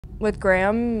With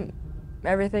Graham,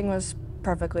 everything was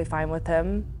perfectly fine with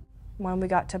him. When we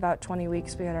got to about 20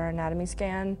 weeks, we had our anatomy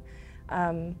scan.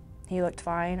 He looked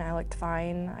fine, I looked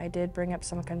fine. I did bring up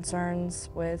some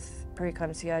concerns with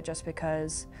preeclampsia just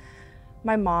because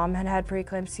my mom had had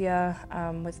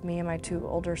preeclampsia with me and my two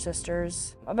older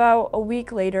sisters. About a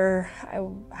week later, I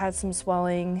had some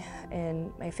swelling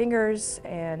in my fingers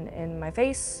and in my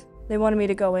face. They wanted me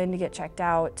to go in to get checked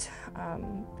out.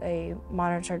 They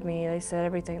monitored me, they said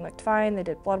everything looked fine, they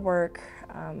did blood work,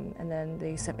 and then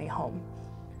they sent me home.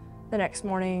 The next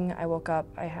morning, I woke up,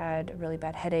 I had a really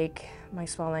bad headache. My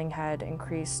swelling had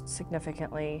increased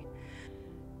significantly.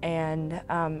 And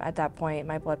at that point,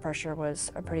 my blood pressure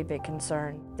was a pretty big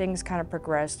concern. Things kind of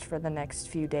progressed for the next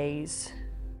few days.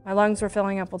 My lungs were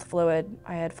filling up with fluid.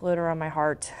 I had fluid around my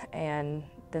heart, and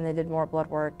then they did more blood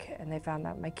work, and they found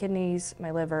that my kidneys,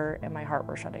 my liver, and my heart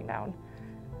were shutting down.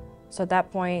 So at that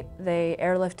point, they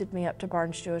airlifted me up to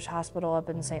Barnes-Jewish Hospital up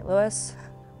in St. Louis.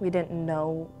 We didn't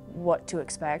know what to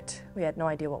expect. We had no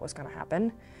idea what was going to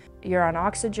happen. You're on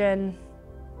oxygen,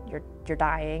 you're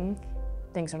dying,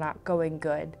 things are not going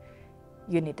good,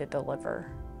 you need to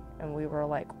deliver. And we were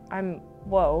like,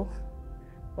 whoa,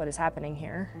 what is happening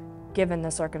here? Given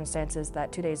the circumstances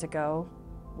that 2 days ago,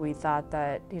 we thought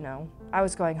that, I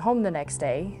was going home the next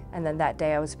day, and then that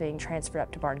day I was being transferred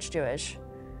up to Barnes-Jewish.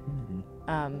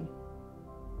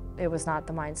 It was not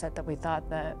the mindset that we thought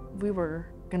that we were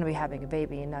going to be having a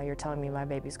baby, and now you're telling me my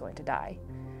baby's going to die.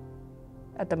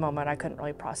 At the moment, I couldn't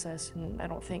really process, and I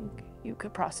don't think you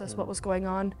could process what was going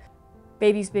on.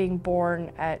 Baby's being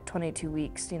born at 22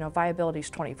 weeks, viability is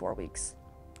 24 weeks.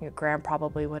 Graham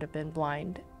probably would have been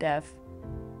blind, deaf,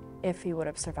 if he would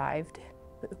have survived.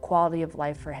 The quality of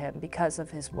life for him, because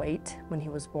of his weight when he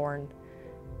was born,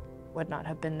 would not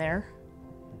have been there.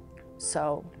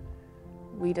 So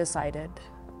we decided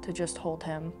to just hold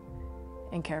him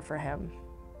and care for him.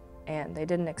 And they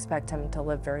didn't expect him to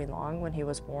live very long when he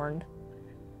was born.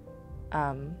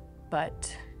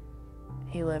 But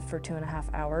he lived for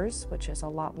 2.5 hours, which is a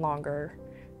lot longer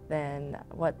than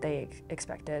what they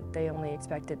expected. They only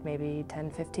expected maybe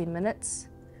 10, 15 minutes.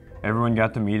 Everyone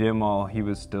got to meet him while he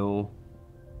was still,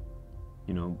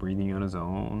 breathing on his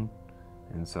own.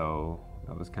 And so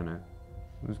that was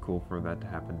it was cool for that to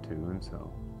happen too, and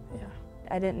so. Yeah.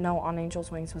 I didn't know On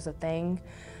Angel's Wings was a thing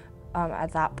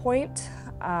at that point,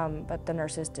 but the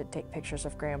nurses did take pictures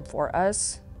of Graham for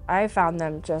us. I found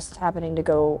them just happening to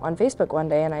go on Facebook one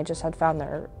day, and I just had found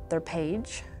their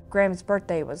page. Graham's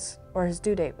birthday or his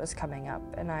due date was coming up,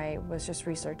 and I was just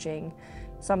researching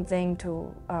something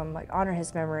to honor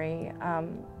his memory.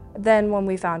 Then when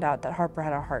we found out that Harper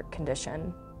had a heart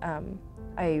condition,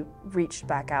 I reached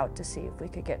back out to see if we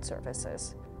could get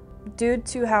services. Due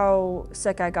to how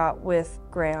sick I got with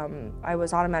Graham, I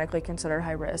was automatically considered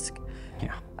high risk.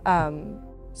 Yeah.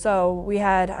 So we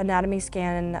had anatomy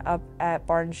scan up at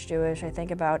Barnes-Jewish, I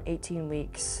think about 18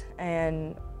 weeks.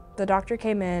 And the doctor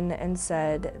came in and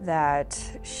said that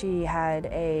she had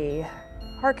a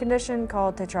heart condition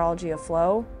called tetralogy of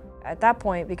flow. At that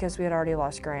point, because we had already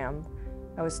lost Graham,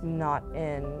 I was not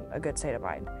in a good state of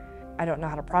mind. I don't know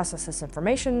how to process this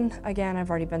information. Again, I've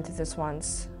already been through this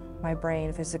once. My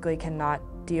brain physically cannot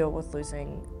deal with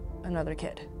losing another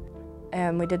kid.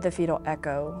 And we did the fetal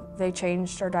echo. They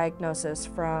changed our diagnosis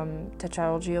from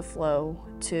tetralogy of flow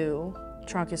to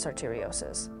truncus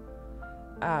arteriosus,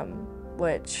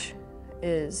 which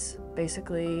is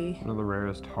basically one of the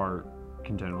rarest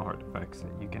congenital heart defects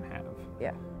that you can have.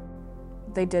 Yeah.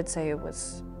 They did say it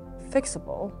was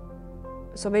fixable.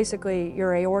 So basically,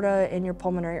 your aorta and your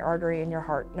pulmonary artery and your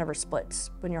heart never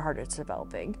splits when your heart is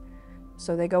developing.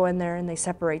 So they go in there and they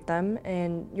separate them,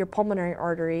 and your pulmonary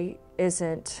artery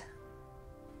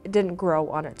didn't grow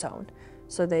on its own.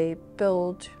 So they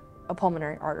build a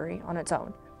pulmonary artery on its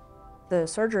own. The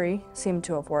surgery seemed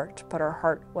to have worked, but her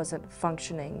heart wasn't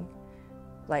functioning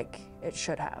like it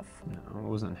should have. No, I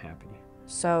wasn't happy.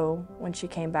 So when she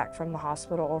came back from the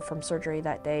hospital or from surgery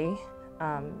that day,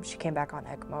 she came back on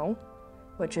ECMO,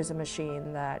 which is a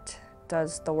machine that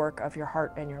does the work of your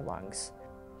heart and your lungs.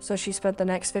 So she spent the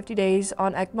next 50 days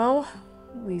on ECMO.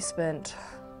 We spent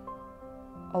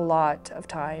a lot of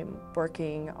time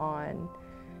working on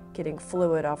getting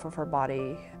fluid off of her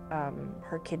body.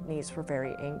 Her kidneys were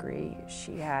very angry.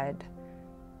 She had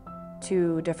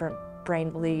 2 different brain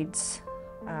bleeds.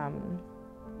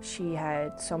 She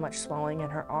had so much swelling in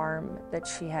her arm that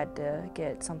she had to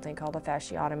get something called a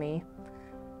fasciotomy.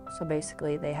 So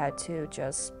basically they had to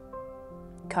just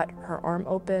cut her arm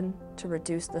open to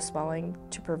reduce the swelling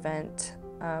to prevent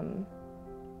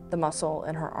the muscle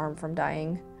in her arm from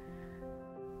dying.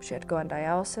 She had to go on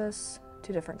dialysis,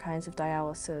 2 different kinds of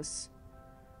dialysis.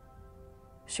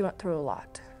 She went through a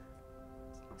lot.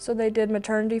 So they did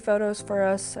maternity photos for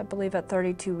us, I believe at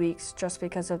 32 weeks, just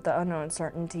because of the unknown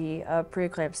uncertainty of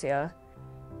preeclampsia.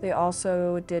 They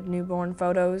also did newborn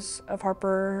photos of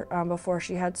Harper before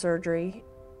she had surgery.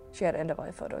 She had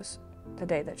end-of-life photos the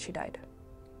day that she died.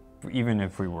 Even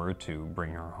if we were to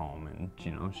bring her home and,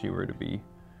 you know, she were to be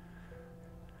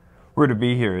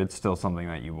here, it's still something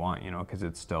that you want, you know, because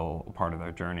it's still a part of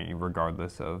their journey,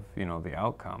 regardless of, you know, the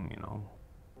outcome, you know.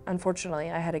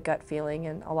 Unfortunately, I had a gut feeling,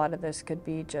 and a lot of this could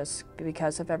be just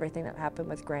because of everything that happened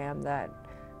with Graham, that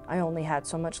I only had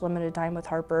so much limited time with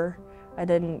Harper. I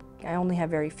only have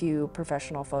very few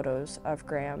professional photos of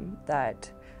Graham,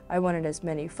 that I wanted as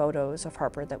many photos of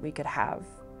Harper that we could have.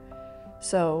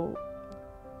 So,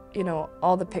 you know,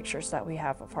 all the pictures that we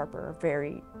have of Harper are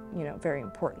very, you know, very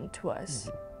important to us.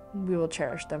 Mm-hmm. We will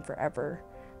cherish them forever.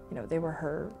 You know, they were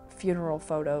her funeral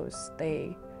photos.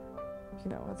 They, you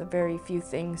know, are the very few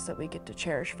things that we get to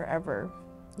cherish forever.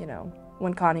 You know,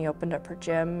 when Connie opened up her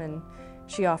gym and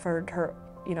she offered her,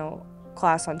 you know,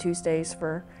 class on Tuesdays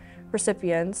for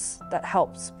recipients, that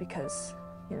helps because,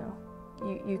 you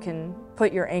know, you can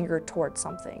put your anger towards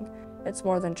something. It's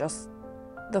more than just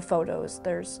the photos.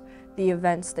 There's the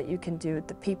events that you can do,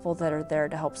 the people that are there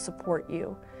to help support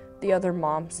you, the other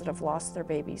moms that have lost their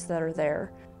babies that are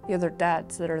there, the other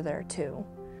dads that are there too.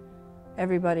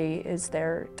 Everybody is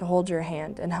there to hold your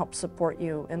hand and help support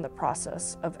you in the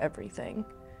process of everything.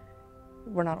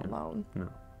 We're not alone. No.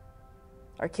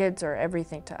 Our kids are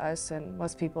everything to us, and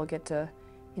most people get to,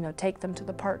 you know, take them to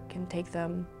the park and take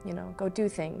them, you know, go do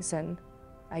things, and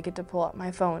I get to pull out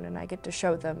my phone and I get to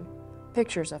show them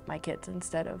pictures of my kids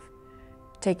instead of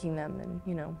taking them and,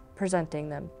 you know, presenting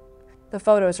them. The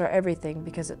photos are everything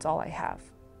because it's all I have.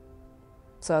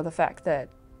 So the fact that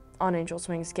On Angel's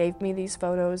Wings gave me these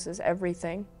photos is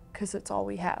everything because it's all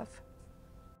we have.